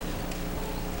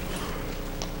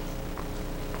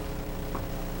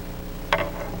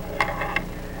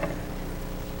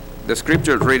The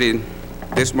scripture reading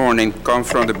this morning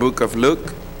comes from the book of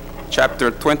Luke,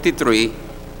 chapter 23,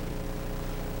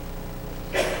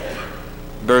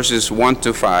 verses 1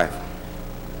 to 5.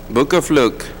 Book of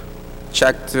Luke,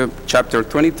 chapter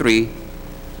 23,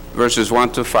 verses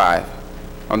 1 to 5.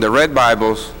 On the red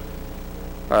Bibles,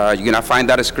 you're going to find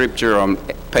that scripture on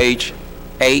page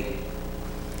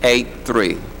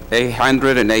 883.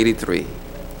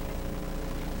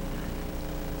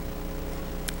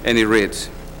 And it reads,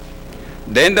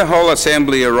 "Then the whole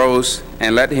assembly arose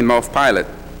and led him off Pilate.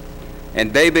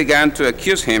 And they began to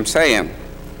accuse him, saying,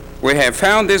 'We have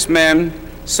found this man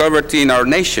subverting our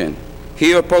nation.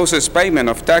 He opposes payment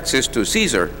of taxes to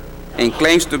Caesar and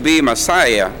claims to be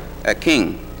Messiah, a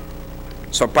king.'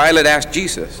 So Pilate asked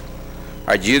Jesus,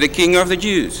 'Are you the king of the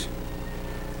Jews?'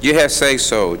 'You have said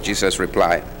so,' Jesus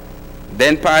replied.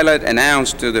 Then Pilate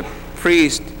announced to the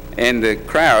priest and the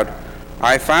crowd,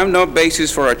 'I found no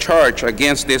basis for a charge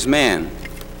against this man.'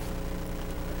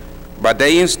 But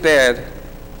they insisted,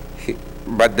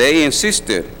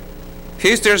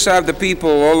 'He stirs up the people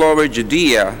all over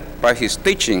Judea by his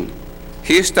teaching.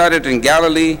 He started in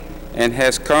Galilee and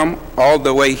has come all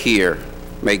the way here.'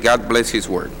 May God bless his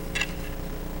word."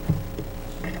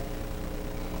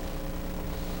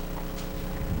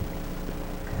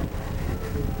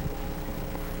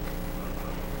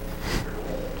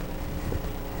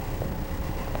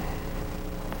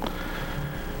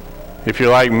 If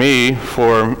you're like me,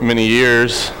 for many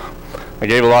years, I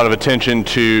gave a lot of attention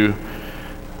to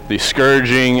the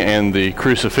scourging and the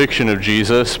crucifixion of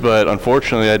Jesus, but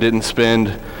unfortunately I didn't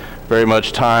spend very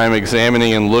much time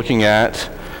examining and looking at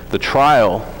the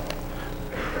trial,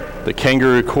 the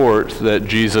Kangaroo Court that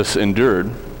Jesus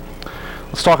endured.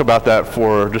 Let's talk about that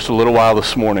for just a little while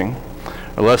this morning.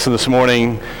 Our lesson this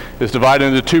morning is divided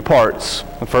into two parts.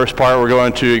 The first part, we're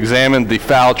going to examine the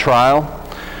foul trial.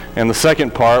 And the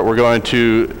second part, we're going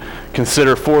to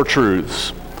consider four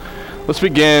truths. Let's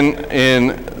begin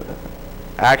in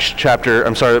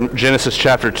Genesis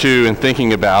chapter 2 and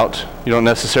thinking about, you don't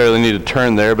necessarily need to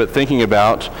turn there, but thinking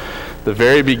about the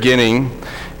very beginning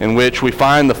in which we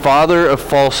find the father of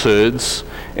falsehoods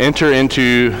enter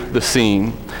into the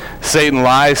scene. Satan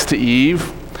lies to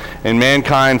Eve and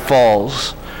mankind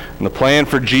falls. And the plan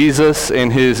for Jesus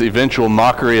and his eventual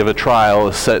mockery of a trial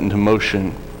is set into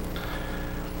motion.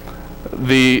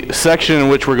 The section in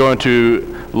which we're going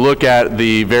to look at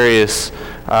the various,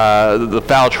 the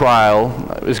foul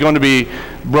trial is going to be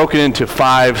broken into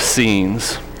 5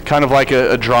 scenes, kind of like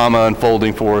a drama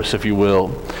unfolding for us, if you will.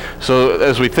 So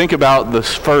as we think about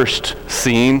this first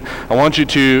scene, I want you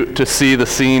to see the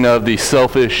scene of the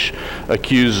selfish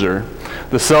accuser.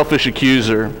 The selfish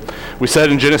accuser. We said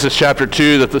in Genesis chapter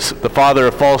 2 that the father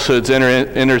of falsehoods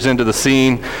enters into the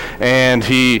scene, and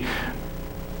he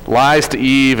lies to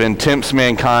Eve and tempts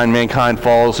mankind. Mankind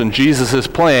falls, and Jesus'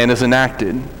 plan is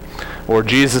enacted, or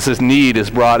Jesus' need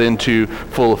is brought into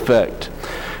full effect.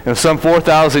 And some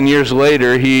 4,000 years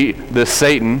later,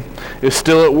 Satan, is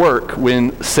still at work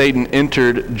when Satan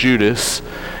entered Judas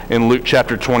in Luke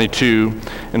chapter 22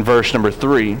 and verse number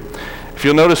 3. If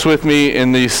you'll notice with me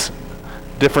in these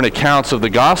different accounts of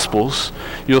the Gospels,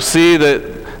 you'll see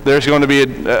that there's going to be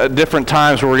different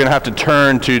times where we're going to have to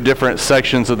turn to different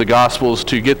sections of the Gospels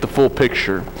to get the full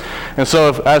picture. And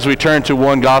so as we turn to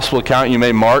one Gospel account, you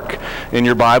may mark in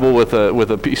your Bible with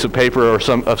a piece of paper or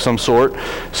some sort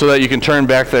so that you can turn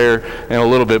back there in a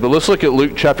little bit. But let's look at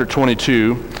Luke chapter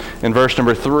 22 and verse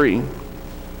number 3.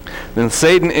 "Then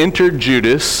Satan entered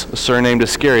Judas, surnamed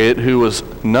Iscariot, who was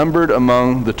numbered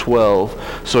among the 12.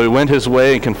 So he went his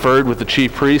way and conferred with the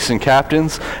chief priests and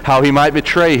captains how he might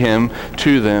betray him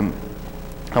to them."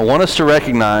 I want us to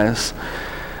recognize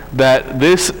that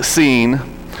this scene,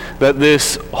 that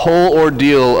this whole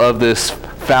ordeal of this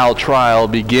foul trial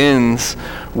begins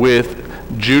with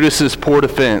Judas's poor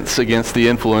defense against the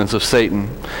influence of Satan.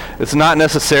 It's not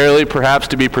necessarily perhaps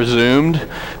to be presumed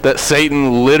that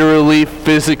Satan literally,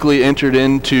 physically entered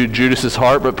into Judas's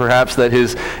heart, but perhaps that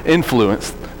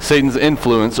Satan's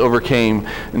influence overcame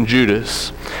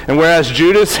Judas. And whereas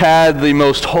Judas had the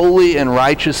most holy and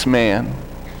righteous man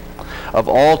of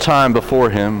all time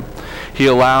before him, he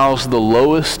allows the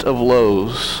lowest of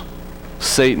lows,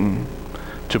 Satan,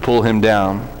 to pull him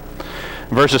down.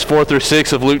 Verses 4 through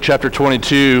 6 of Luke chapter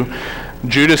 22,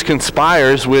 Judas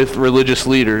conspires with religious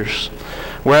leaders.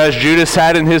 Whereas Judas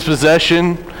had in his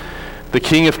possession the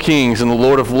King of Kings and the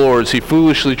Lord of Lords, he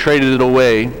foolishly traded it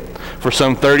away for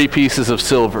some 30 pieces of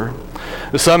silver.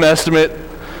 Some estimate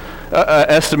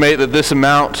that this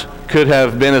amount could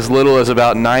have been as little as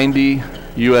about $90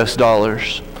 US.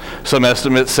 Some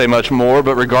estimates say much more,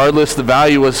 but regardless, the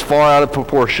value was far out of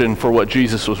proportion for what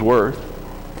Jesus was worth.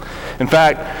 In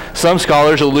fact, some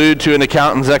scholars allude to an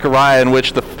account in Zechariah in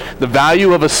which the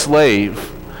value of a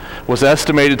slave was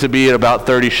estimated to be at about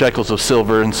 30 shekels of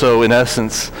silver. And so, in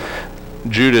essence,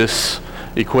 Judas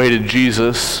equated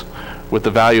Jesus with the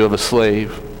value of a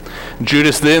slave.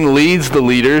 Judas then leads the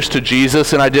leaders to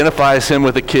Jesus and identifies him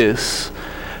with a kiss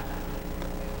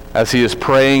as he is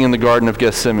praying in the Garden of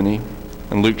Gethsemane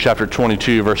in Luke chapter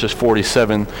 22, verses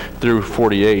 47 through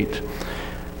 48.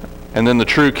 And then the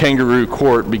true Kangaroo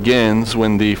Court begins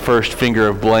when the first finger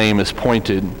of blame is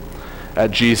pointed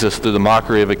at Jesus through the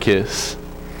mockery of a kiss.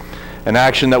 An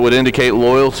action that would indicate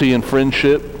loyalty and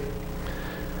friendship,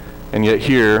 and yet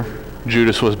here,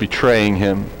 Judas was betraying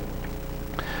him.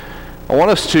 I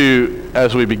want us to,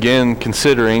 as we begin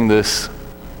considering this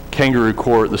Kangaroo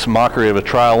Court, this mockery of a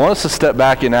trial, I want us to step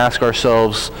back and ask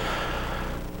ourselves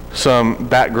some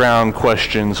background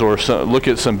questions or look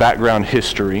at some background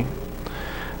history.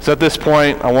 So at this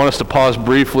point, I want us to pause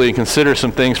briefly and consider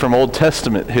some things from Old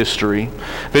Testament history.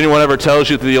 If anyone ever tells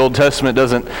you that the Old Testament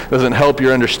doesn't help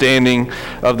your understanding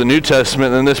of the New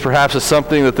Testament, then this perhaps is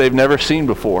something that they've never seen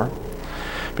before.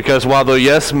 Because while though,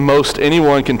 yes, most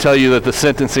anyone can tell you that the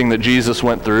sentencing that Jesus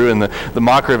went through and the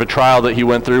mockery of a trial that he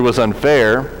went through was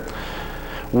unfair,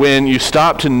 when you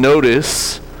stop to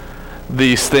notice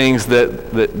these things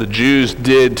that the Jews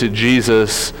did to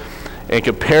Jesus and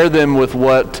compare them with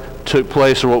what took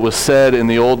place or what was said in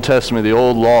the Old Testament, the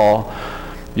Old Law,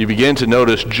 you begin to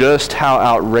notice just how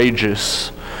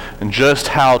outrageous and just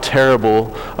how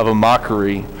terrible of a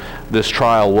mockery this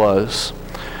trial was.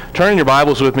 Turn in your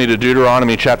Bibles with me to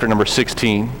Deuteronomy chapter number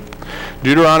 16.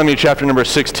 Deuteronomy chapter number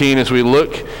 16, as we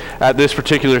look at this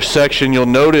particular section, you'll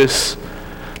notice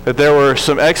that there were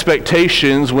some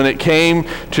expectations when it came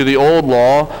to the old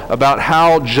law about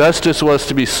how justice was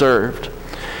to be served.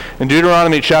 In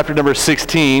Deuteronomy chapter number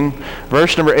 16,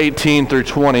 verse number 18 through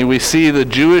 20, we see the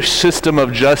Jewish system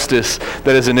of justice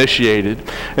that is initiated.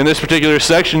 In this particular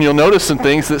section, you'll notice some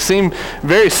things that seem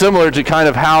very similar to kind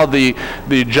of how the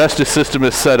justice system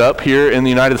is set up here in the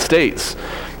United States.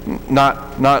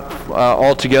 Not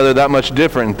altogether that much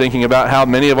different, thinking about how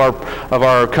many of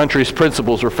our country's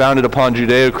principles were founded upon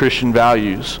Judeo-Christian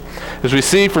values. As we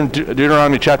see from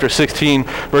Deuteronomy chapter 16,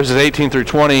 verses 18 through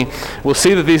 20, we'll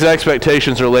see that these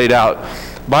expectations are laid out.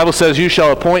 The Bible says, "You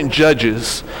shall appoint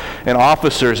judges and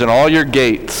officers in all your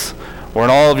gates, or in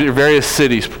all of your various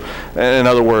cities, in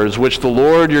other words, which the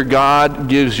Lord your God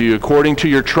gives you according to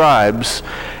your tribes,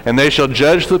 and they shall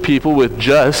judge the people with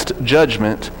just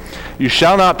judgment. You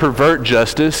shall not pervert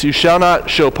justice, you shall not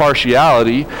show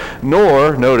partiality,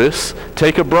 nor," notice,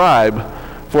 "take a bribe.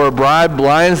 For a bribe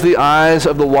blinds the eyes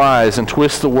of the wise and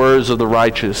twists the words of the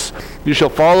righteous. You shall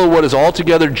follow what is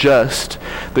altogether just,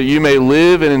 that you may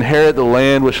live and inherit the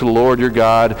land which the Lord your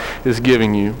God is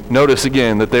giving you." Notice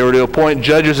again that they were to appoint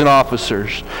judges and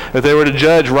officers, that they were to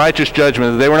judge righteous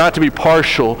judgment, that they were not to be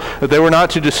partial, that they were not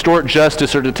to distort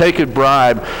justice or to take a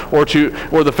bribe, or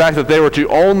the fact that they were to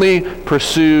only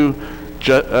pursue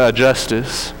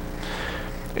justice.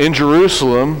 In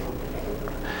Jerusalem,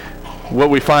 what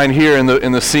we find here in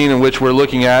the scene in which we're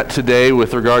looking at today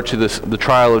with regard to the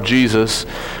trial of Jesus,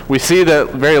 we see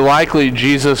that very likely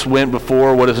Jesus went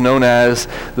before what is known as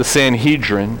the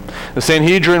Sanhedrin. The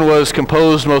Sanhedrin was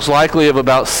composed most likely of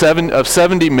about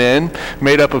 70 men,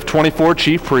 made up of 24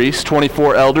 chief priests,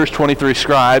 24 elders, 23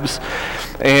 scribes,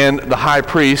 and the high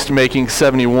priest making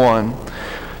 71.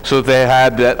 So that they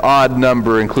had that odd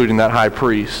number, including that high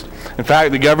priest. In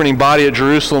fact, the governing body at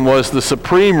Jerusalem was the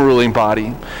supreme ruling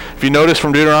body. If you notice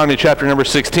from Deuteronomy chapter number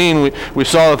 16, we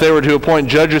saw that they were to appoint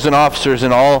judges and officers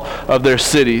in all of their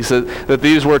cities, that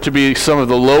these were to be some of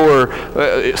the lower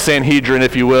Sanhedrin,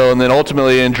 if you will, and then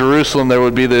ultimately in Jerusalem there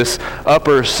would be this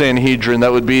upper Sanhedrin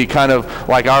that would be kind of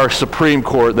like our Supreme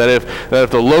Court, that if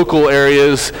the local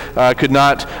areas could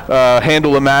not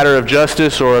handle a matter of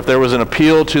justice, or if there was an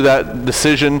appeal to that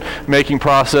decision-making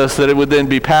process, that it would then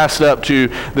be passed up to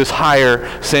this higher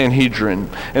Sanhedrin.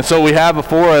 And so we have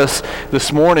before us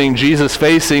this morning Jesus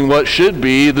facing what should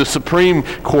be the Supreme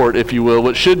Court, if you will,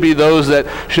 what should be those that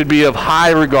should be of high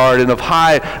regard and of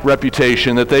high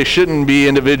reputation, that they shouldn't be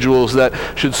individuals that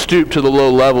should stoop to the low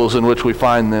levels in which we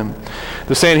find them.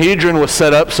 The Sanhedrin was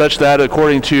set up such that,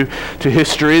 according to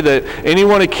history, that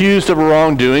anyone accused of a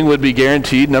wrongdoing would be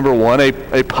guaranteed, number one,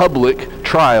 a public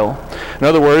trial. In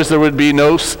other words, there would be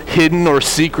no hidden or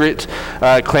secret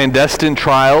clandestine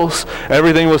trials.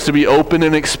 Everything was to be open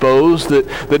and exposed,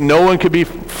 that no one could be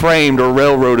framed or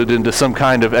railroaded into some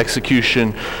kind of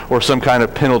execution or some kind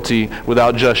of penalty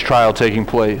without just trial taking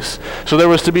place. So there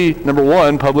was to be, number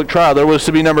one, public trial. There was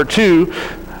to be, number two,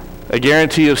 a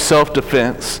guarantee of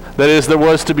self-defense. That is, there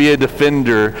was to be a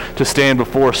defender to stand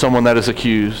before someone that is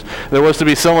accused. There was to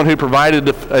be someone who provided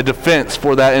a defense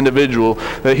for that individual,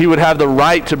 that he would have the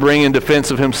right to bring in defense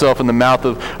of himself in the mouth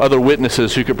of other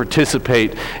witnesses who could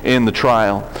participate in the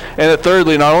trial. And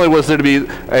thirdly, not only was there to be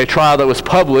a trial that was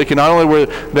public, and not only were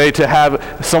they to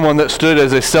have someone that stood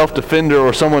as a self-defender,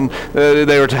 or someone,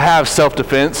 they were to have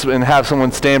self-defense and have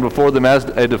someone stand before them as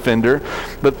a defender,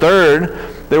 but third,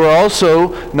 they were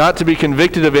also not to be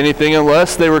convicted of anything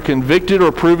unless they were convicted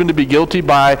or proven to be guilty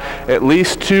by at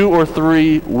least 2 or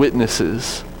 3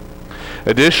 witnesses.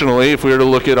 Additionally, if we were to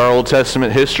look at our Old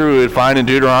Testament history, we would find in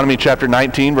Deuteronomy chapter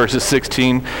 19, verses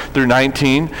 16 through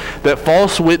 19, that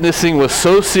false witnessing was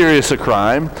so serious a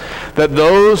crime that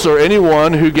those or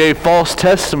anyone who gave false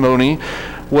testimony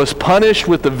was punished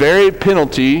with the very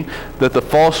penalty that the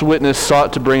false witness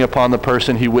sought to bring upon the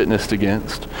person he witnessed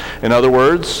against. In other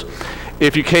words,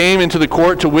 if you came into the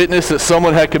court to witness that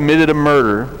someone had committed a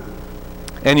murder,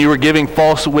 and you were giving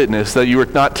false witness, that you were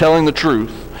not telling the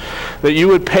truth, that you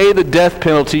would pay the death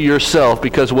penalty yourself,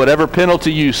 because whatever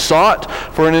penalty you sought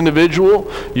for an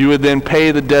individual, you would then pay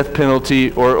the death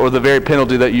penalty or the very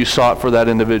penalty that you sought for that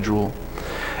individual.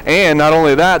 And not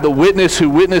only that, the witness who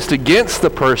witnessed against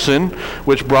the person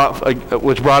which brought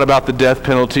about the death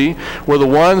penalty were the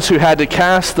ones who had to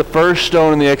cast the first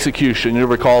stone in the execution. You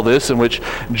recall this, in which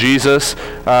Jesus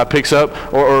picks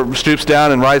up or stoops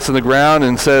down and writes on the ground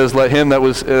and says, "Let him that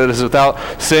is without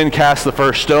sin cast the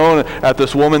first stone at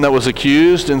this woman that was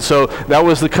accused." And so that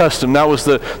was the custom, that was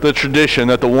the tradition,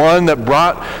 that the one that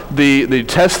brought the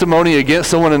testimony against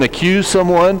someone and accused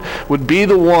someone would be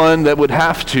the one that would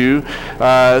have to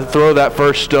throw that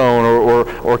first stone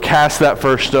or cast that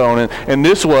first stone. And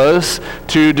this was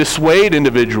to dissuade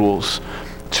individuals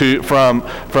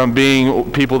from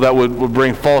being people that would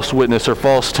bring false witness or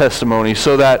false testimony,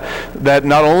 so that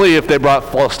not only if they brought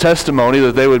false testimony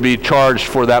that they would be charged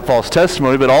for that false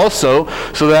testimony, but also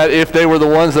so that if they were the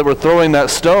ones that were throwing that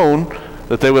stone,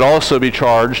 that they would also be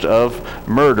charged of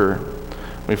murder.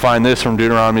 We find this from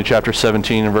Deuteronomy chapter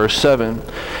 17 and verse 7.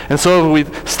 And so if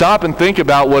we stop and think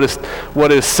about what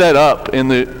is set up in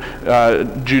the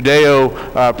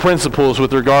Judeo principles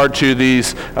with regard to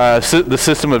these the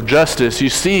system of justice, you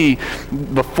see,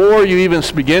 before you even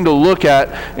begin to look at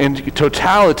in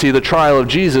totality the trial of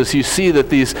Jesus, you see that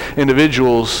these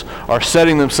individuals are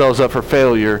setting themselves up for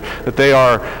failure, that they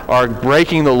are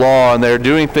breaking the law, and they're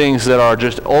doing things that are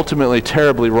just ultimately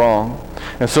terribly wrong.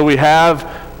 And so we have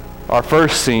our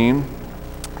first scene,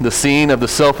 the scene of the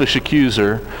selfish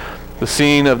accuser, the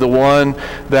scene of the one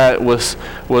that was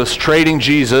trading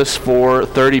Jesus for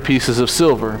 30 pieces of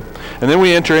silver. And then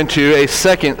we enter into a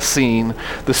second scene,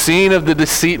 the scene of the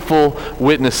deceitful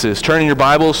witnesses. Turning your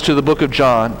Bibles to the book of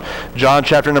John, John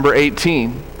chapter number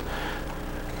 18.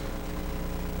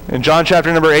 In John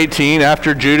chapter number 18,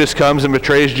 after Judas comes and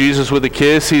betrays Jesus with a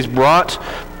kiss, he's brought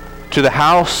to the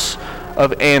house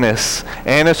of Annas.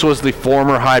 Annas was the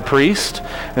former high priest.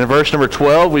 And in verse number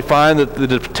 12, we find that the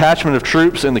detachment of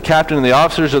troops and the captain and the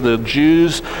officers of the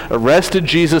Jews arrested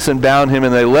Jesus and bound him,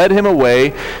 and they led him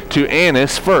away to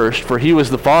Annas first, for he was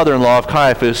the father-in-law of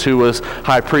Caiaphas, who was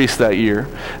high priest that year.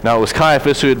 Now it was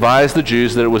Caiaphas who advised the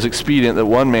Jews that it was expedient that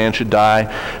one man should die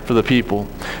for the people.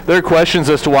 There are questions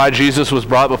as to why Jesus was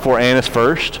brought before Annas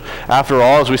first. After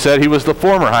all, as we said, he was the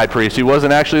former high priest. He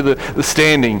wasn't actually the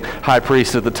standing high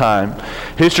priest at the time.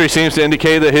 History seems to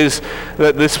indicate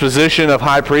that this position of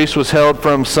high priest was held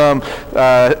from some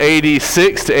AD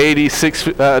 6 to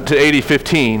AD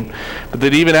 15, but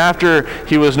that even after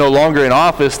he was no longer in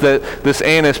office, that this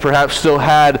Annas perhaps still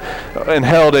had and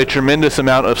held a tremendous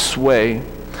amount of sway.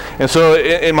 And so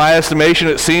in my estimation,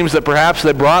 it seems that perhaps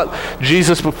they brought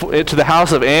Jesus to the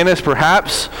house of Annas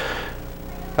perhaps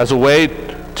as a way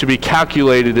to be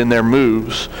calculated in their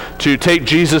moves, to take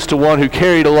Jesus to one who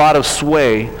carried a lot of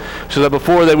sway, so that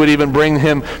before they would even bring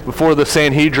him before the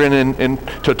Sanhedrin in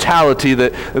totality,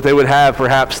 that they would have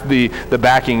perhaps the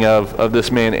backing of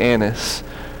this man Annas.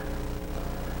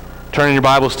 Turning your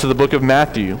Bibles to the book of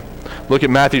Matthew. Look at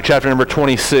Matthew chapter number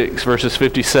 26, verses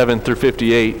 57 through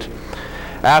 58.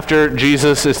 After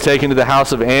Jesus is taken to the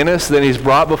house of Annas, then he's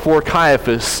brought before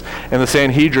Caiaphas and the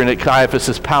Sanhedrin at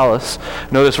Caiaphas' palace.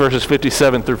 Notice verses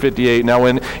 57 through 58. Now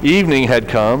when evening had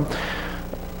come,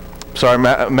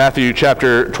 Matthew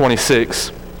chapter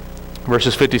 26,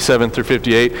 Verses 57 through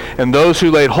 58. And those who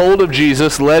laid hold of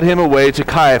Jesus led him away to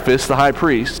Caiaphas, the high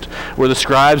priest, where the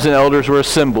scribes and elders were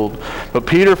assembled. But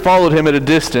Peter followed him at a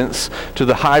distance to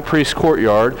the high priest's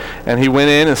courtyard, and he went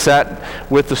in and sat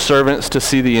with the servants to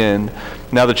see the end.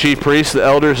 Now the chief priests, the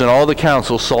elders, and all the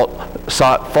council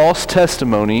sought false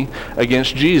testimony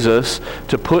against Jesus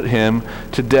to put him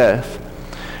to death.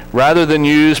 Rather than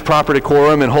use proper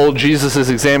decorum and hold Jesus'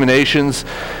 examinations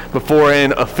before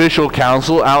an official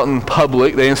council out in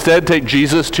public, they instead take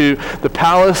Jesus to the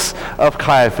palace of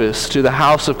Caiaphas, to the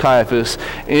house of Caiaphas,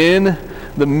 in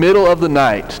the middle of the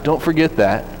night. Don't forget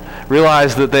that.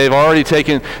 Realize that they've already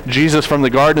taken Jesus from the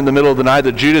garden in the middle of the night,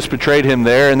 that Judas betrayed him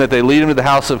there, and that they lead him to the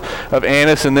house of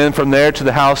Annas, and then from there to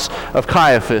the house of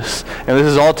Caiaphas. And this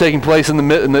is all taking place in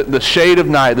the shade of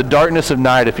night, the darkness of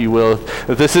night, if you will.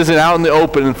 That this isn't out in the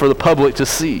open and for the public to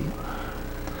see.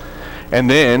 And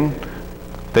then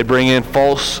they bring in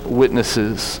false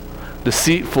witnesses,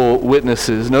 deceitful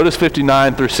witnesses. Notice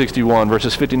 59 through 61,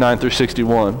 verses 59 through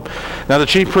 61. Now the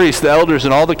chief priests, the elders,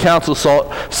 and all the council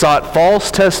sought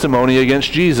false testimony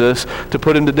against Jesus to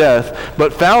put him to death,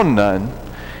 but found none.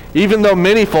 Even though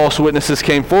many false witnesses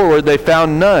came forward, they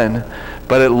found none.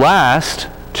 But at last,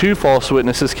 2 false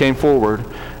witnesses came forward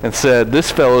and said,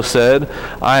 "This fellow said,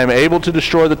 I am able to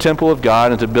destroy the temple of God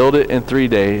and to build it in 3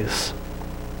 days."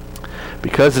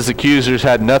 Because his accusers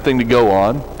had nothing to go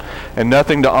on, and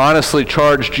nothing to honestly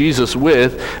charge Jesus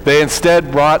with, they instead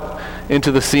brought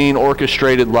into the scene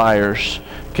orchestrated liars.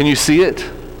 Can you see it?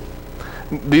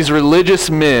 These religious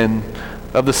men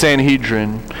of the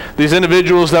Sanhedrin, these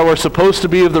individuals that were supposed to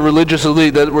be of the religious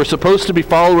elite, that were supposed to be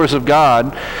followers of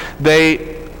God, they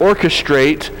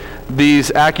orchestrate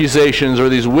these accusations or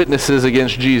these witnesses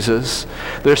against Jesus.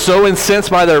 They're so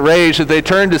incensed by their rage that they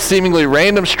turn to seemingly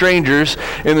random strangers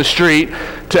in the street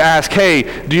to ask, "Hey,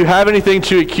 do you have anything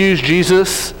to accuse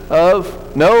Jesus of?"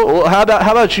 "No? Well, how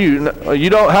about you? You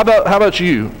don't? How about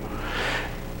you?"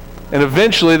 And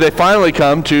eventually they finally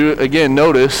come to, again,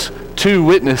 notice, 2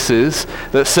 witnesses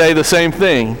that say the same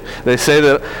thing. They say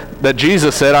that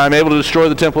Jesus said, "I'm able to destroy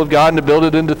the temple of God and to build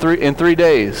it in 3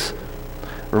 days."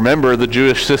 Remember, the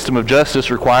Jewish system of justice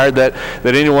required that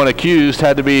anyone accused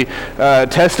had to be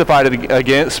testified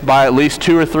against by at least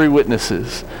 2 or 3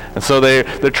 witnesses. And so they're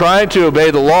trying to obey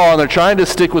the law, and they're trying to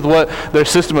stick with what their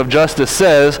system of justice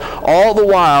says. All the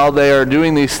while, they are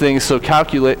doing these things in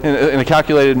a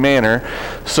calculated manner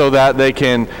so that they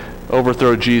can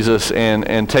overthrow Jesus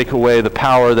and take away the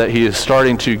power that he is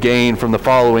starting to gain from the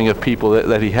following of people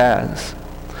that he has.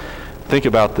 Think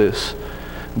about this.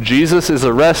 Jesus is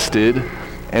arrested,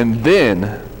 and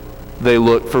then they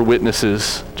look for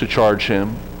witnesses to charge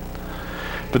him.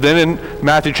 But then in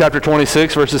Matthew chapter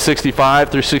 26, verses 65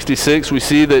 through 66, we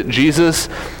see that Jesus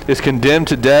is condemned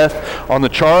to death on the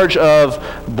charge of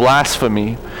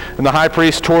blasphemy. And the high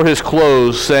priest tore his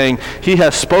clothes, saying, "He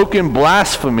has spoken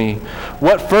blasphemy.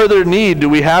 What further need do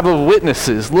we have of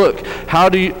witnesses? Look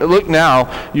now,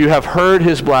 you have heard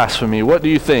his blasphemy. What do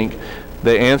you think?"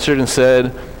 They answered and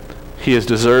said, "He is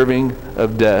deserving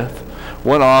of death."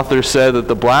 One author said that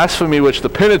the blasphemy which the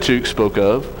Pentateuch spoke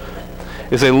of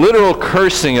is a literal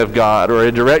cursing of God or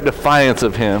a direct defiance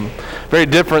of him. Very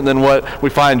different than what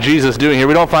we find Jesus doing here.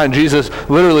 We don't find Jesus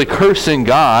literally cursing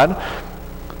God.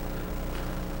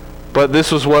 But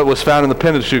this was what was found in the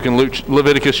Pentateuch in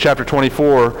Leviticus chapter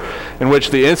 24, in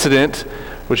which the incident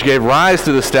which gave rise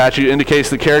to the statute indicates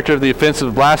the character of the offense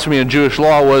of blasphemy in Jewish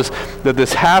law was that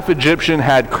this half-Egyptian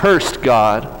had cursed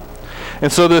God.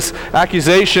 And so this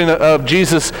accusation of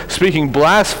Jesus speaking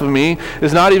blasphemy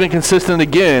is not even consistent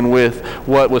again with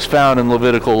what was found in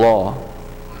Levitical law.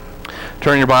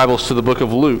 Turn your Bibles to the book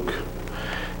of Luke.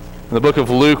 In the book of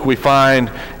Luke, we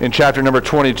find in chapter number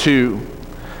 22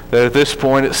 that at this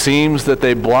point it seems that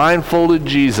they blindfolded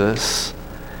Jesus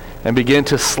and began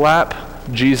to slap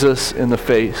Jesus in the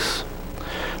face.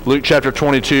 Luke chapter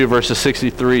 22, verses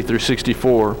 63 through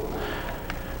 64.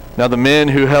 Now the men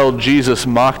who held Jesus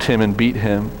mocked him and beat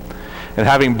him. And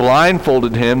having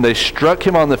blindfolded him, they struck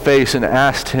him on the face and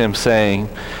asked him, saying,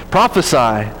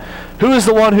 "Prophesy, who is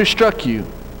the one who struck you?"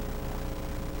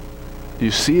 Do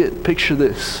you see it? Picture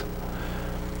this.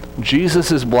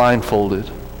 Jesus is blindfolded.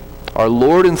 Our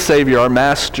Lord and Savior, our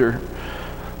Master,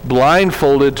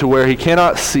 blindfolded to where he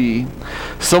cannot see.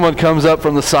 Someone comes up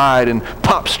from the side and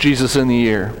pops Jesus in the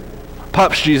ear,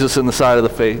 pops Jesus in the side of the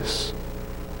face.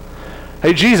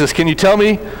 "Hey, Jesus, can you tell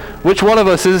me which one of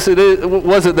us was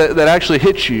it that actually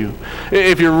hit you?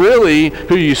 If you're really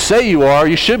who you say you are,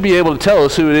 you should be able to tell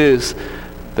us who it is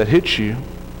that hit you."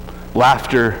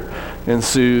 Laughter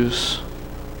ensues.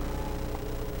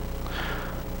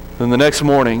 Then the next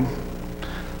morning,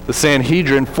 The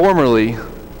Sanhedrin formally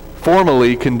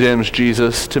condemns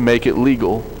Jesus to make it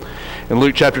legal. In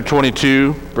Luke chapter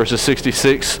 22, verses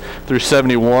 66 through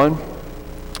 71,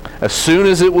 as soon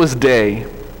as it was day,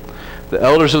 the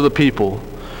elders of the people,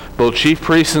 both chief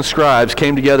priests and scribes,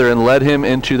 came together and led him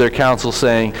into their council,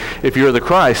 saying, "If you are the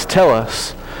Christ, tell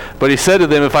us." But he said to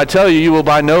them, "If I tell you, you will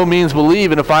by no means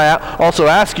believe, and if I also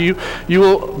ask you, you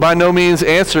will by no means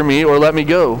answer me or let me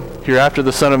go. Hereafter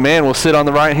the Son of Man will sit on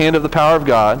the right hand of the power of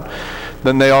God."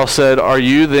 Then they all said, "Are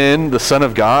you then the Son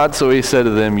of God?" So he said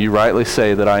to them, "You rightly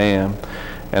say that I am."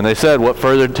 And they said, "What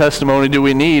further testimony do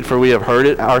we need? For we have heard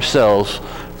it ourselves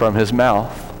from his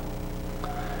mouth."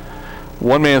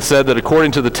 One man said that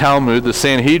according to the Talmud, the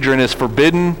Sanhedrin is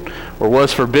forbidden, or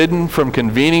was forbidden, from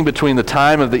convening between the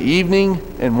time of the evening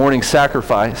and morning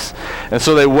sacrifice. And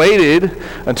so they waited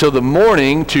until the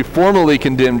morning to formally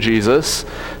condemn Jesus,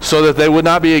 so that they would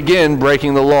not be again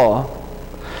breaking the law.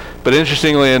 But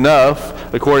interestingly enough,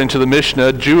 according to the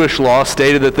Mishnah, Jewish law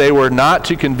stated that they were not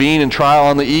to convene in trial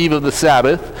on the eve of the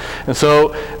Sabbath, and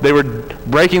so they were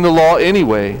breaking the law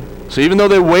anyway. So even though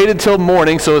they waited till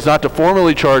morning so as not to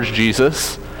formally charge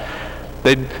Jesus,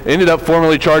 they ended up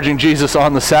formally charging Jesus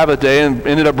on the Sabbath day and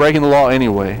ended up breaking the law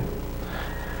anyway.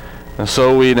 And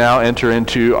so we now enter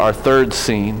into our third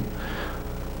scene.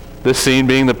 This scene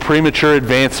being the premature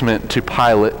advancement to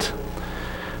Pilate.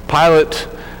 Pilate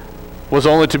was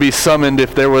only to be summoned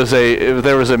if there was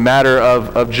a matter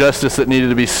of justice that needed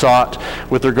to be sought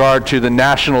with regard to the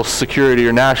national security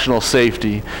or national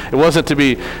safety. He wasn't to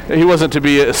be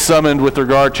summoned with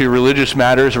regard to religious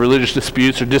matters, religious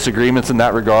disputes, or disagreements in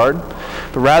that regard,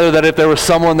 but rather that if there was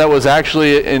someone that was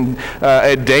actually in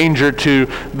a danger to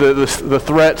the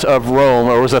threat of Rome,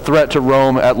 or was a threat to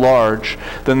Rome at large,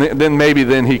 then maybe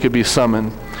he could be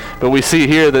summoned. But we see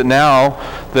here that now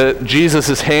that Jesus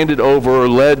is handed over or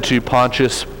led to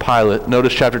Pontius Pilate.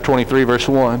 Notice chapter 23, verse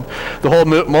 1. The whole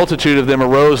multitude of them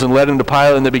arose and led him to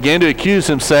Pilate, and they began to accuse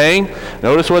him, saying,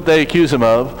 notice what they accuse him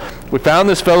of. "We found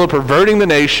this fellow perverting the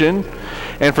nation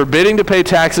and forbidding to pay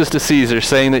taxes to Caesar,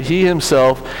 saying that he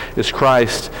himself is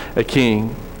Christ, a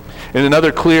king." In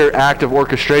another clear act of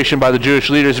orchestration by the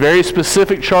Jewish leaders, very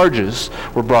specific charges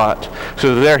were brought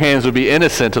so that their hands would be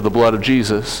innocent of the blood of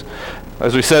Jesus.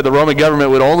 As we said, the Roman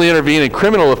government would only intervene in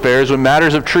criminal affairs when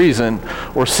matters of treason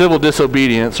or civil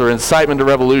disobedience or incitement to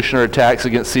revolution or attacks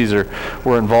against Caesar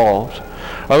were involved.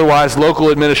 Otherwise, local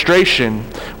administration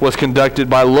was conducted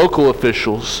by local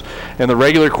officials in the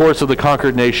regular courts of the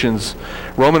conquered nations.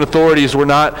 Roman authorities were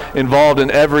not involved in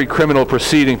every criminal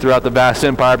proceeding throughout the vast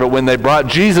empire, but when they brought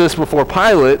Jesus before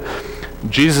Pilate,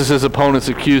 Jesus' opponents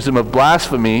accused him of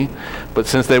blasphemy, but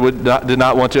since they did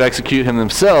not want to execute him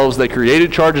themselves, they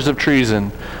created charges of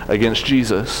treason against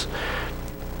Jesus.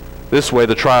 This way,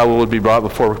 the trial would be brought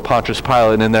before Pontius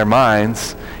Pilate, and in their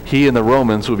minds, he and the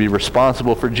Romans would be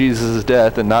responsible for Jesus'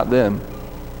 death and not them.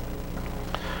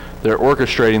 They're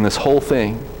orchestrating this whole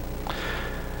thing.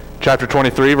 Chapter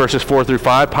 23, verses 4 through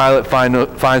 5, Pilate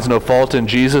finds no fault in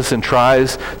Jesus and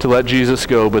tries to let Jesus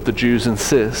go, but the Jews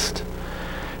insist.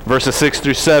 Verses 6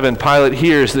 through 7, Pilate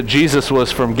hears that Jesus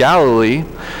was from Galilee,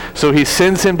 so he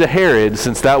sends him to Herod,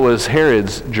 since that was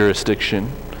Herod's jurisdiction.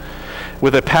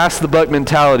 With a pass-the-buck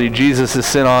mentality, Jesus is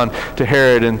sent on to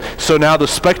Herod, and so now the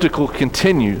spectacle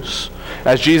continues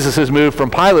as Jesus has moved from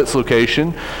Pilate's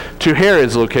location to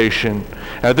Herod's location.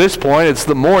 At this point, it's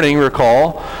the morning,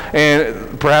 recall,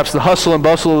 and perhaps the hustle and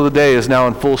bustle of the day is now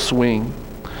in full swing.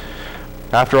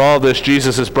 After all this,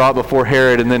 Jesus is brought before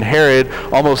Herod, and then Herod,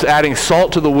 almost adding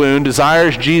salt to the wound,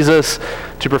 desires Jesus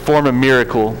to perform a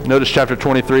miracle. Notice chapter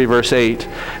 23, verse 8.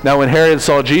 Now when Herod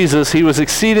saw Jesus, he was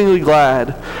exceedingly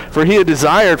glad, for he had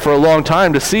desired for a long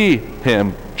time to see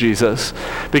him, Jesus,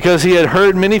 because he had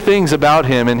heard many things about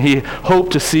him, and he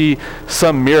hoped to see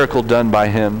some miracle done by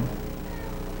him.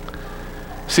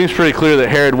 Seems pretty clear that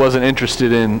Herod wasn't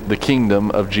interested in the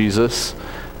kingdom of Jesus,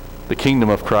 the kingdom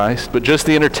of Christ, but just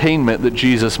the entertainment that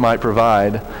Jesus might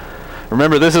provide.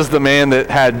 Remember, this is the man that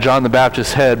had John the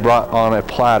Baptist's head brought on a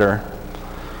platter.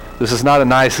 This is not a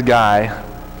nice guy.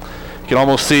 You can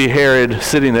almost see Herod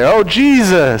sitting there. "Oh,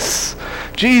 Jesus,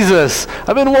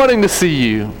 I've been wanting to see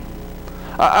you.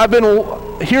 I've been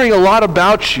hearing a lot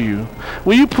about you.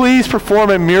 Will you please perform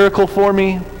a miracle for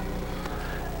me?"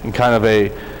 In kind of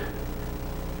a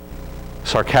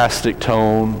sarcastic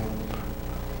tone,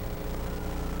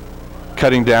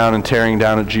 cutting down and tearing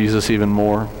down at Jesus even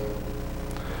more.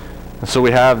 And so we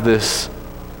have this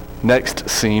next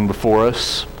scene before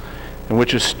us, in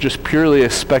which is just purely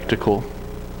a spectacle,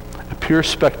 a pure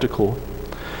spectacle.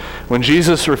 When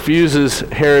Jesus refuses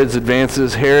Herod's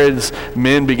advances, Herod's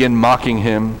men begin mocking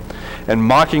him, and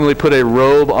mockingly put a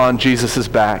robe on Jesus'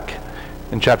 back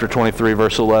in chapter 23,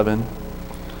 verse 11.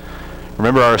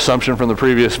 Remember our assumption from the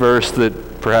previous verse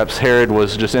that perhaps Herod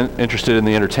was just interested in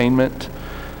the entertainment?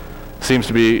 Seems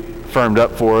to be firmed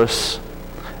up for us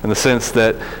in the sense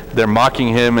that they're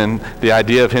mocking him and the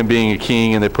idea of him being a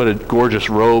king, and they put a gorgeous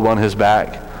robe on his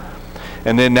back.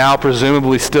 And then now,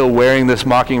 presumably still wearing this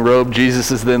mocking robe, Jesus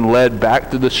is then led back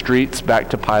through the streets, back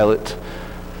to Pilate.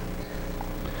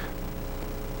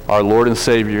 Our Lord and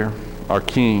Savior, our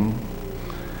King,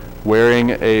 wearing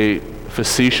a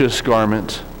facetious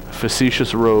garment, a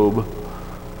facetious robe.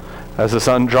 As this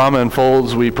drama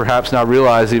unfolds, we perhaps now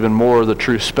realize even more the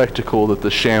true spectacle that the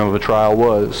sham of a trial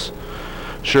was.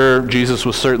 Sure, Jesus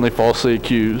was certainly falsely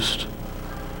accused.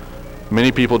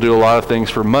 Many people do a lot of things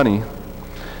for money.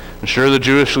 And sure, the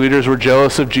Jewish leaders were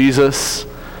jealous of Jesus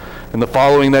and the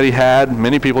following that he had.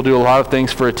 Many people do a lot of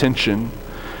things for attention.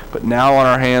 But now on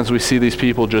our hands, we see these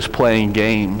people just playing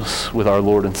games with our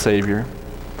Lord and Savior.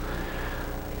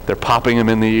 They're popping him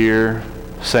in the ear,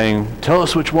 saying, "Tell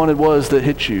us which one it was that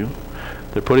hit you."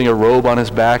 They're putting a robe on his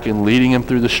back and leading him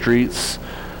through the streets,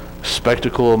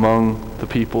 spectacle among the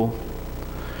people.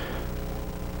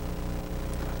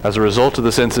 As a result of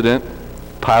this incident,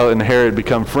 Pilate and Herod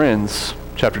become friends.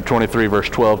 Chapter 23, verse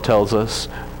 12 tells us.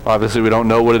 Obviously, we don't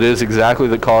know what it is exactly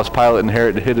that caused Pilate and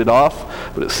Herod to hit it off,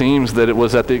 but it seems that it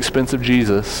was at the expense of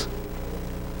Jesus.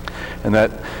 And that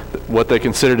what they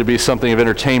consider to be something of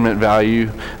entertainment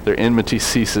value, their enmity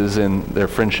ceases and their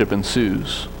friendship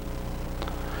ensues.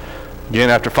 Again,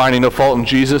 after finding no fault in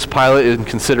Jesus, Pilate, in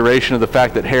consideration of the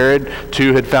fact that Herod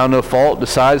too had found no fault,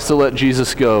 decides to let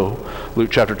Jesus go.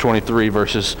 Luke chapter 23,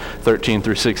 verses 13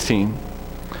 through 16.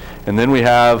 And then we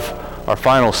have our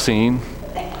final scene,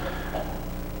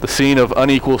 the scene of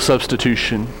unequal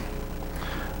substitution.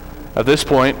 At this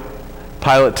point,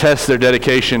 Pilate tests their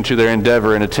dedication to their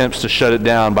endeavor and attempts to shut it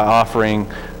down by offering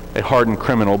a hardened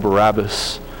criminal,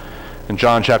 Barabbas. In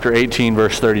John chapter 18,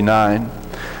 verse 39,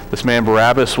 this man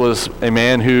Barabbas was a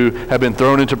man who had been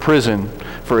thrown into prison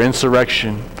for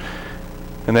insurrection,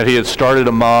 and that he had started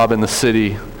a mob in the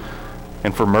city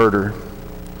and for murder.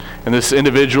 And this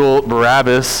individual,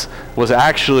 Barabbas, was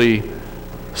actually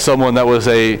someone that was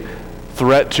a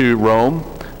threat to Rome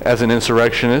as an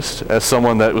insurrectionist, as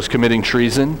someone that was committing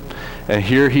treason. And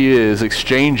here he is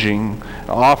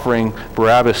offering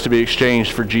Barabbas to be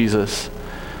exchanged for Jesus.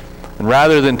 And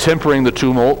rather than tempering the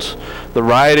tumult, the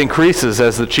riot increases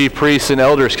as the chief priests and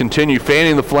elders continue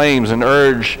fanning the flames and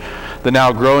urge the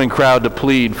now growing crowd to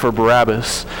plead for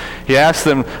Barabbas. He asks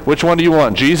them, "Which one do you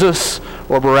want, Jesus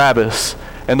or Barabbas?"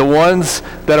 And the ones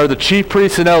that are the chief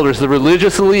priests and elders, the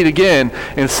religious elite, again,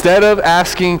 instead of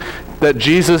asking that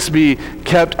Jesus be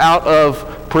kept out of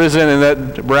prison and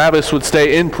that Barabbas would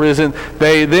stay in prison,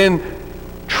 they then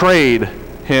trade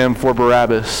him for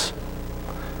Barabbas.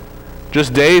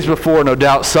 Just days before, no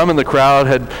doubt, some in the crowd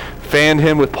had fanned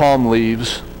him with palm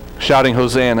leaves, shouting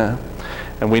Hosanna.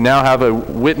 And we now have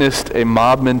witnessed a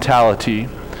mob mentality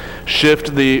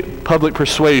shift the public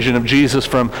persuasion of Jesus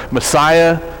from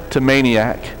Messiah to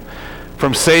maniac,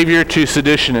 from Savior to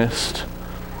seditionist,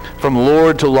 from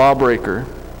Lord to lawbreaker.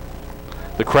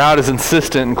 The crowd is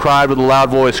insistent and cried with a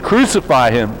loud voice,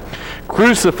 "Crucify him!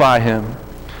 Crucify him!"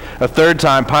 A third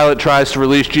time, Pilate tries to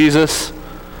release Jesus.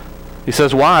 He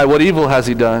says, "Why? What evil has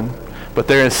he done?" But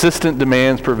their insistent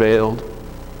demands prevailed.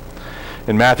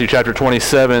 In Matthew chapter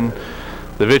 27,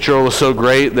 the vitriol was so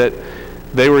great that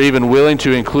they were even willing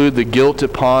to include the guilt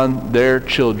upon their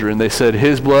children. They said,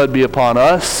 "His blood be upon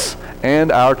us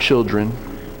and our children."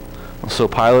 So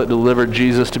Pilate delivered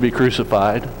Jesus to be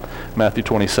crucified. Matthew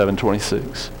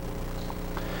 27:26.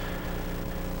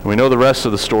 We know the rest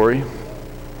of the story.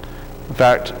 In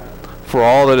fact, for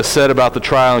all that is said about the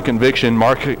trial and conviction,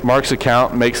 Mark's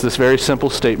account makes this very simple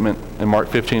statement in Mark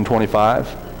 15:25.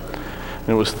 And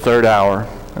it was the third hour,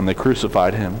 and they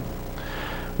crucified him.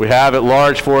 We have at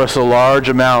large for us a large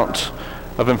amount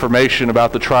of information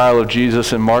about the trial of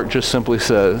Jesus, and Mark just simply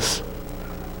says,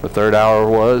 the third hour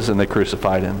was, and they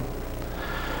crucified him.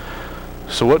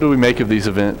 So what do we make of these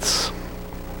events?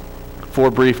 4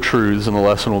 brief truths, and the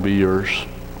lesson will be yours.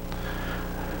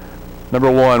 Number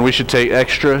 1, we should take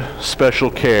extra special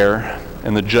care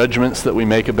in the judgments that we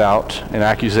make about and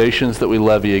accusations that we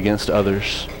levy against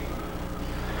others.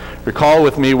 Recall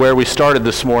with me where we started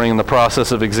this morning in the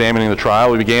process of examining the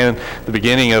trial. We began at the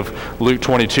beginning of Luke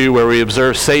 22, where we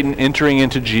observed Satan entering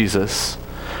into Jesus.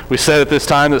 We said at this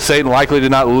time that Satan likely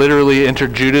did not literally enter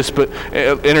into Judas, but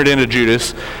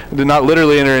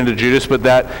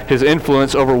that his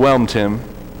influence overwhelmed him.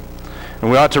 And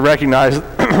we ought to recognize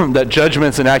that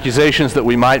judgments and accusations that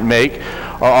we might make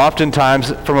are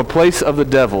oftentimes from a place of the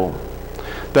devil,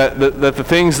 that the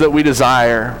things that we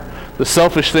desire, the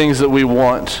selfish things that we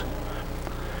want,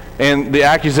 and the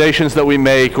accusations that we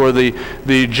make or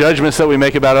the judgments that we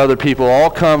make about other people all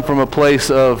come from a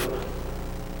place of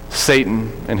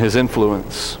Satan and his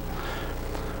influence.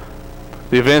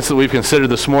 The events that we've considered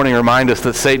this morning remind us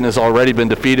that Satan has already been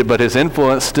defeated, but his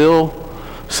influence still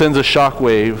sends a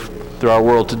shockwave through our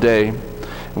world today.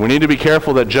 And we need to be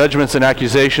careful that judgments and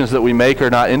accusations that we make are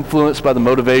not influenced by the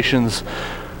motivations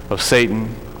of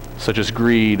Satan, such as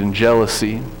greed and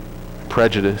jealousy,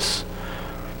 prejudice.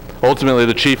 Ultimately,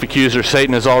 the chief accuser,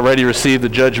 Satan, has already received the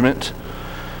judgment.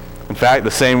 In fact,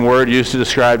 the same word used to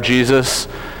describe Jesus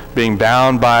being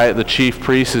bound by the chief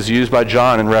priests is used by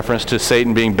John in reference to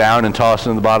Satan being bound and tossed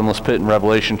into the bottomless pit in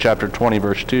Revelation chapter 20,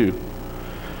 verse 2.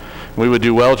 We would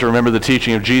do well to remember the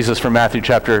teaching of Jesus from Matthew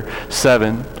chapter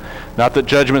 7. Not that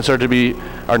judgments are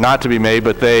not to be made,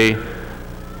 but they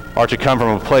are to come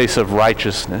from a place of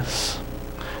righteousness.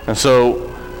 And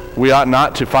so we ought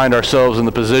not to find ourselves in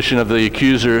the position of the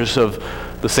accusers of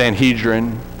the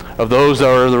Sanhedrin, of those that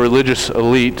are the religious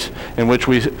elite, in which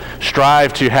we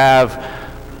strive to have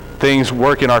things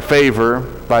work in our favor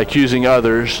by accusing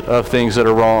others of things that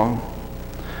are wrong.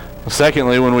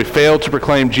 Secondly, when we fail to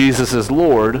proclaim Jesus as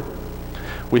Lord,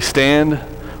 we stand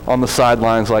on the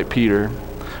sidelines like Peter.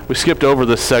 We skipped over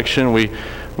this section. We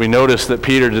noticed that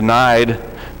Peter denied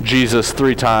Jesus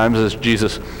 3 times as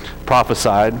Jesus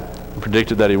prophesied and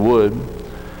predicted that he would.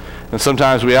 And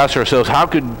sometimes we ask ourselves, how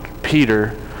could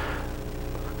Peter,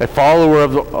 a follower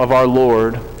of our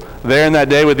Lord, there in that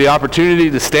day with the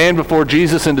opportunity to stand before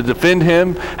Jesus and to defend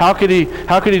him, how could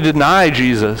he deny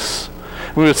Jesus?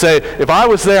 We would say, if I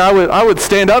was there, I would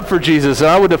stand up for Jesus and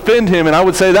I would defend him and I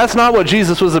would say, that's not what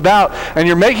Jesus was about and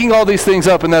you're making all these things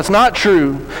up and that's not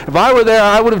true. If I were there,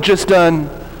 I would have just done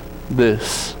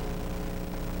this.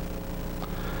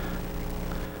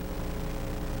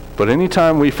 But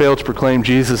anytime we fail to proclaim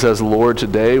Jesus as Lord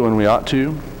today when we ought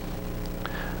to,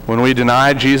 when we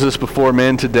deny Jesus before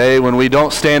men today, when we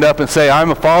don't stand up and say, I'm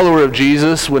a follower of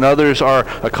Jesus, when others are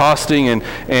accosting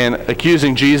and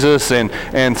accusing Jesus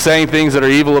and saying things that are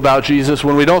evil about Jesus,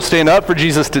 when we don't stand up for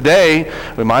Jesus today,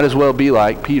 we might as well be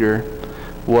like Peter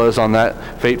was on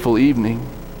that fateful evening.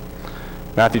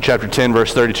 Matthew chapter 10,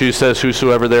 verse 32 says,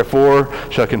 whosoever therefore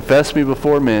shall confess me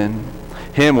before men,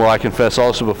 him will I confess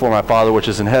also before my Father which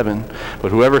is in heaven.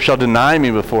 But whoever shall deny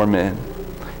me before men,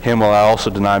 him will I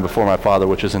also deny before my Father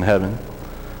which is in heaven.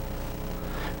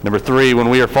 Number 3, when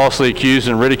we are falsely accused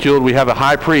and ridiculed, we have a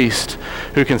high priest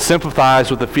who can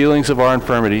sympathize with the feelings of our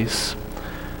infirmities.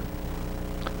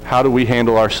 How do we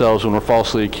handle ourselves when we're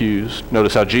falsely accused?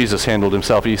 Notice how Jesus handled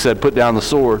himself. He said, put down the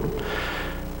sword.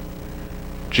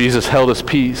 Jesus held his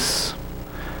peace.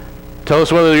 Tell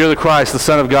us whether you're the Christ, the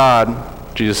Son of God.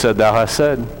 Jesus said, thou hast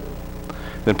said.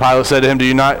 Then Pilate said to him, do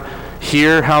you not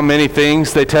hear how many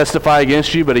things they testify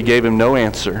against you? But he gave him no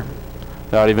answer,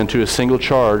 not even to a single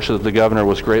charge, so that the governor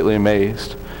was greatly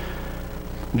amazed.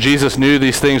 Jesus knew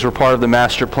these things were part of the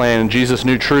master plan, and Jesus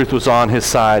knew truth was on his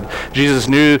side. Jesus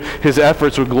knew his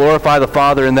efforts would glorify the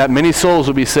Father and that many souls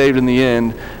would be saved in the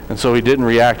end, and so he didn't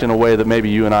react in a way that maybe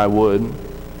you and I would.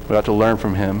 We have to learn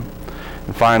from him.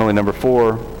 And finally, number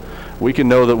 4, we can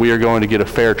know that we are going to get a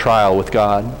fair trial with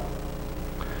God.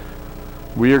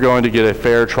 We are going to get a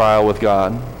fair trial with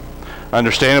God.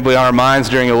 Understandably, on our minds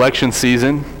during election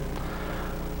season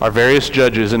are various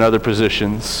judges in other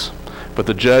positions, but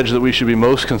the judge that we should be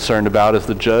most concerned about is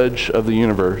the judge of the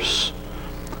universe.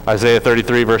 Isaiah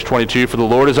 33, verse 22, for the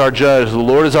Lord is our judge, the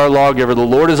Lord is our lawgiver, the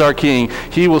Lord is our king.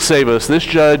 He will save us. This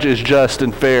judge is just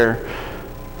and fair.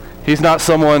 He's not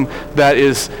someone that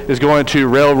is going to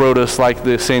railroad us like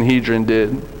the Sanhedrin did.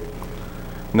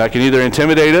 And that can either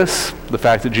intimidate us, the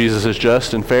fact that Jesus is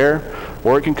just and fair,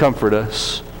 or it can comfort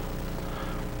us.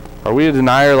 Are we a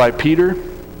denier like Peter?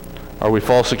 Are we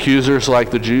false accusers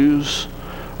like the Jews?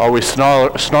 Are we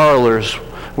snarlers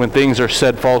when things are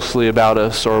said falsely about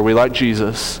us? Or are we like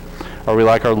Jesus? Are we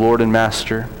like our Lord and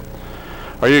Master?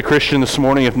 Are you a Christian this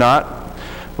morning? If not,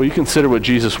 will you consider what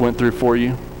Jesus went through for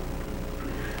you?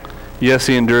 Yes,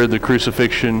 he endured the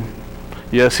crucifixion.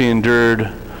 Yes, he endured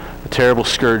a terrible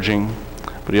scourging.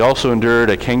 But he also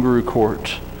endured a kangaroo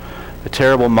court, a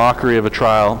terrible mockery of a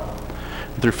trial.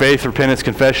 Through faith, repentance,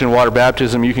 confession, and water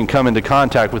baptism, you can come into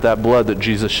contact with that blood that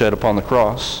Jesus shed upon the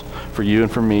cross for you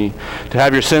and for me, to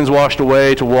have your sins washed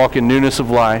away, to walk in newness of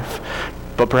life.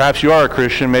 But perhaps you are a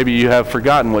Christian. Maybe you have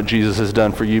forgotten what Jesus has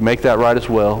done for you. Make that right as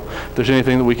well. If there's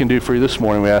anything that we can do for you this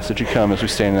morning, we ask that you come as we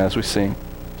stand and as we sing.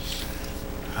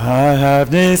 I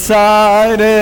have decided